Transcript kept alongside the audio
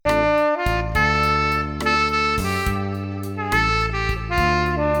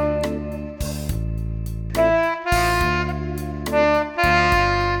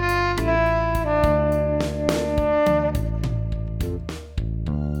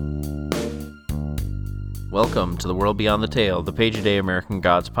Welcome to the World Beyond the Tale, the Page-A-Day American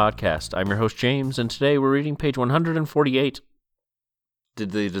Gods podcast. I'm your host, James, and today we're reading page 148.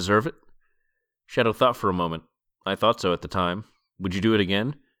 Did they deserve it? Shadow thought for a moment. I thought so at the time. Would you do it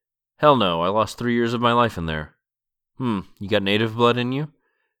again? Hell no, I lost 3 years of my life in there. You got native blood in you?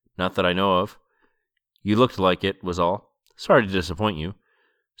 Not that I know of. You looked like it, was all. Sorry to disappoint you.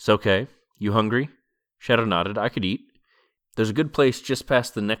 It's okay. You hungry? Shadow nodded. I could eat. There's a good place just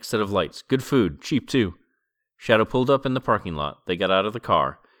past the next set of lights. Good food. Cheap, too. Shadow pulled up in the parking lot. They got out of the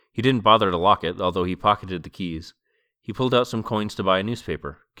car. He didn't bother to lock it, although he pocketed the keys. He pulled out some coins to buy a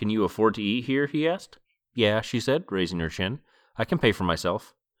newspaper. Can you afford to eat here, he asked. Yeah, she said, raising her chin. I can pay for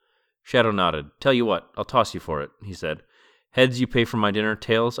myself. Shadow nodded. Tell you what, I'll toss you for it, he said. Heads, you pay for my dinner.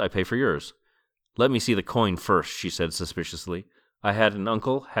 Tails, I pay for yours. Let me see the coin first, she said suspiciously. I had an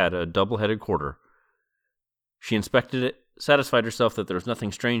uncle, had a double-headed quarter. She inspected it, satisfied herself that there was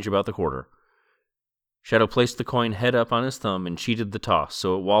nothing strange about the quarter. Shadow placed the coin head up on his thumb and cheated the toss,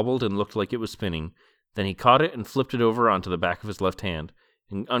 so it wobbled and looked like it was spinning. Then he caught it and flipped it over onto the back of his left hand,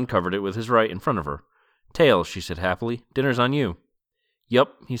 and uncovered it with his right in front of her. Tails, she said happily, dinner's on you.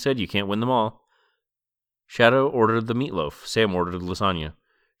 Yup, he said, you can't win them all. Shadow ordered the meatloaf. Sam ordered lasagna.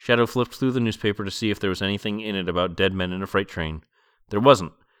 Shadow flipped through the newspaper to see if there was anything in it about dead men in a freight train. There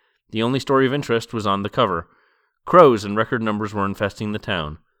wasn't. The only story of interest was on the cover. Crows in record numbers were infesting the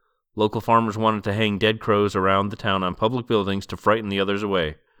town. Local farmers wanted to hang dead crows around the town on public buildings to frighten the others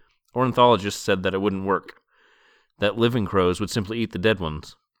away. Ornithologists said that it wouldn't work, that living crows would simply eat the dead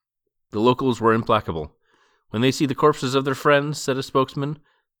ones. The locals were implacable. When they see the corpses of their friends, said a spokesman,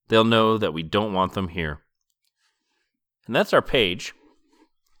 they'll know that we don't want them here. And that's our page.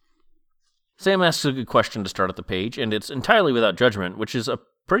 Sam asks a good question to start at the page, and it's entirely without judgment, which is a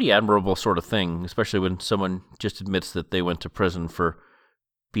pretty admirable sort of thing, especially when someone just admits that they went to prison for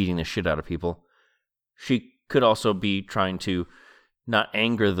beating the shit out of people. She could also be trying to not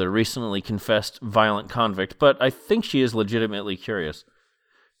anger the recently confessed violent convict, but I think she is legitimately curious.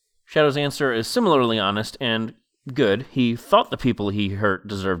 Shadow's answer is similarly honest and good. He thought the people he hurt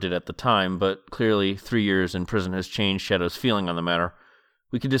deserved it at the time, but clearly 3 years in prison has changed Shadow's feeling on the matter.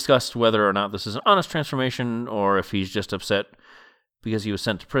 We could discuss whether or not this is an honest transformation, or if he's just upset because he was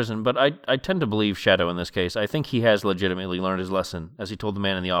sent to prison, but I tend to believe Shadow in this case. I think he has legitimately learned his lesson, as he told the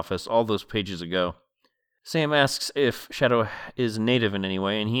man in the office all those pages ago. Sam asks if Shadow is native in any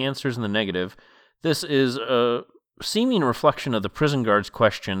way, and he answers in the negative. This is a seeming reflection of the prison guard's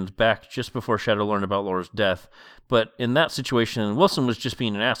questions back just before Shadow learned about Laura's death, but in that situation, Wilson was just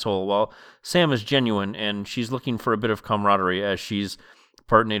being an asshole, while Sam is genuine, and she's looking for a bit of camaraderie, as she's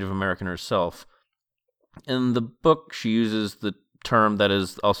part Native American herself. In the book, she uses the term that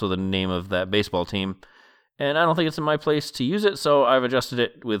is also the name of that baseball team, and I don't think it's in my place to use it, so I've adjusted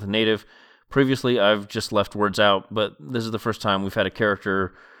it with native. Previously, I've just left words out, but this is the first time we've had a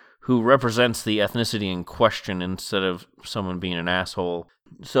character who represents the ethnicity in question instead of someone being an asshole.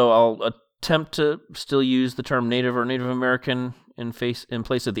 So I'll attempt to still use the term native or Native American in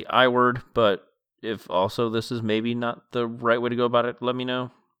place of the I word, but if also this is maybe not the right way to go about it, let me know.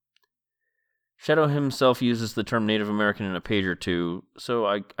 Shadow himself uses the term Native American in a page or two,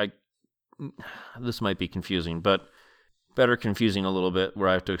 so this might be confusing, but better confusing a little bit where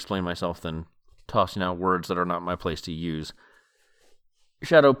I have to explain myself than tossing out words that are not my place to use.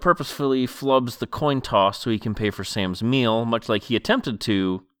 Shadow purposefully flubs the coin toss so he can pay for Sam's meal, much like he attempted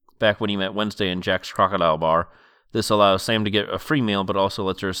to back when he met Wednesday in Jack's Crocodile Bar. This allows Sam to get a free meal, but also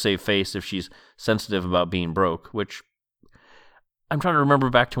lets her save face if she's sensitive about being broke, which I'm trying to remember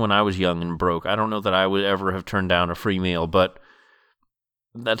back to when I was young and broke. I don't know that I would ever have turned down a free meal, but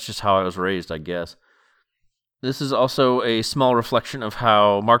that's just how I was raised, I guess. This is also a small reflection of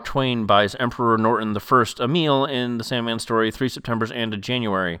how Mark Twain buys Emperor Norton I a meal in the Sandman story 3 Septembers and a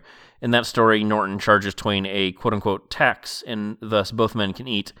January. In that story, Norton charges Twain a quote-unquote tax, and thus both men can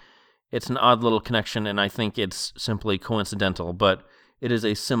eat. It's an odd little connection, and I think it's simply coincidental, but it is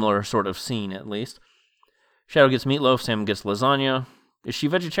a similar sort of scene, at least. Shadow gets meatloaf, Sam gets lasagna. Is she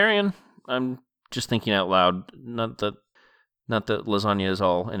vegetarian? I'm just thinking out loud. Not that lasagna is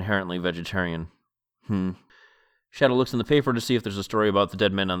all inherently vegetarian. Shadow looks in the paper to see if there's a story about the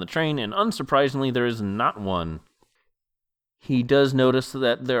dead men on the train, and unsurprisingly, there is not one. He does notice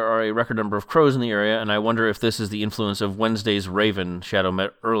that there are a record number of crows in the area, and I wonder if this is the influence of Wednesday's raven Shadow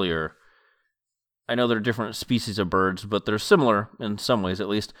met earlier. I know they're different species of birds, but they're similar, in some ways at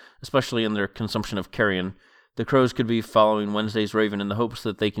least, especially in their consumption of carrion. The crows could be following Wednesday's raven in the hopes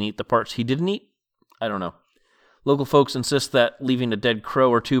that they can eat the parts he didn't eat? I don't know. Local folks insist that leaving a dead crow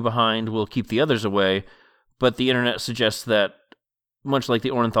or two behind will keep the others away, but the internet suggests that, much like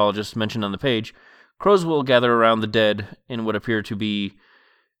the ornithologist mentioned on the page, crows will gather around the dead in what appear to be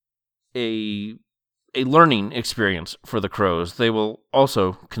a learning experience for the crows. They will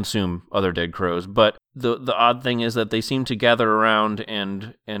also consume other dead crows, but the odd thing is that they seem to gather around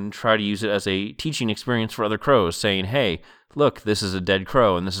and try to use it as a teaching experience for other crows, saying, hey, look, this is a dead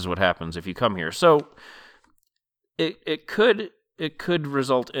crow, and this is what happens if you come here. So it could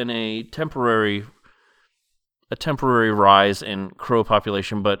result in a temporary rise in crow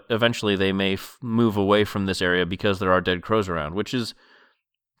population, but eventually they may move away from this area because there are dead crows around, which is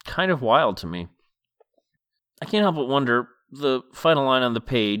kind of wild to me. I can't help but wonder, the final line on the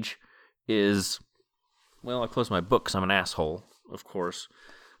page is, well, I closed my book because I'm an asshole, of course.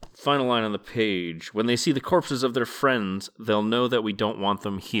 Final line on the page, when they see the corpses of their friends, they'll know that we don't want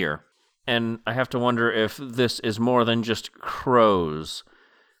them here. And I have to wonder if this is more than just crows.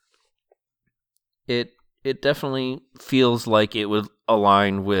 It definitely feels like it would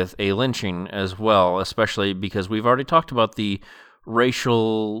align with a lynching as well, especially because we've already talked about the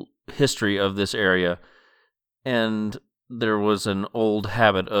racial history of this area, and there was an old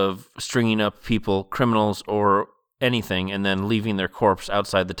habit of stringing up people, criminals or anything, and then leaving their corpse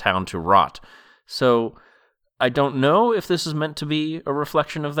outside the town to rot. So I don't know if this is meant to be a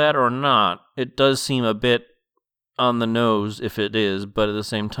reflection of that or not. It does seem a bit on the nose if it is, but at the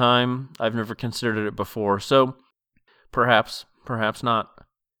same time, I've never considered it before, so perhaps not.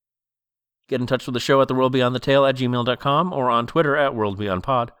 Get in touch with the show at theworldbeyondthetale@gmail.com or on Twitter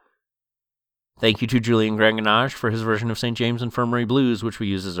 @worldbeyondpod. Thank you to Julian Granganage for his version of St. James Infirmary Blues, which we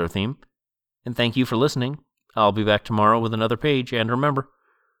use as our theme. And thank you for listening. I'll be back tomorrow with another page, and remember,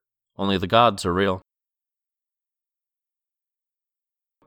 only the gods are real.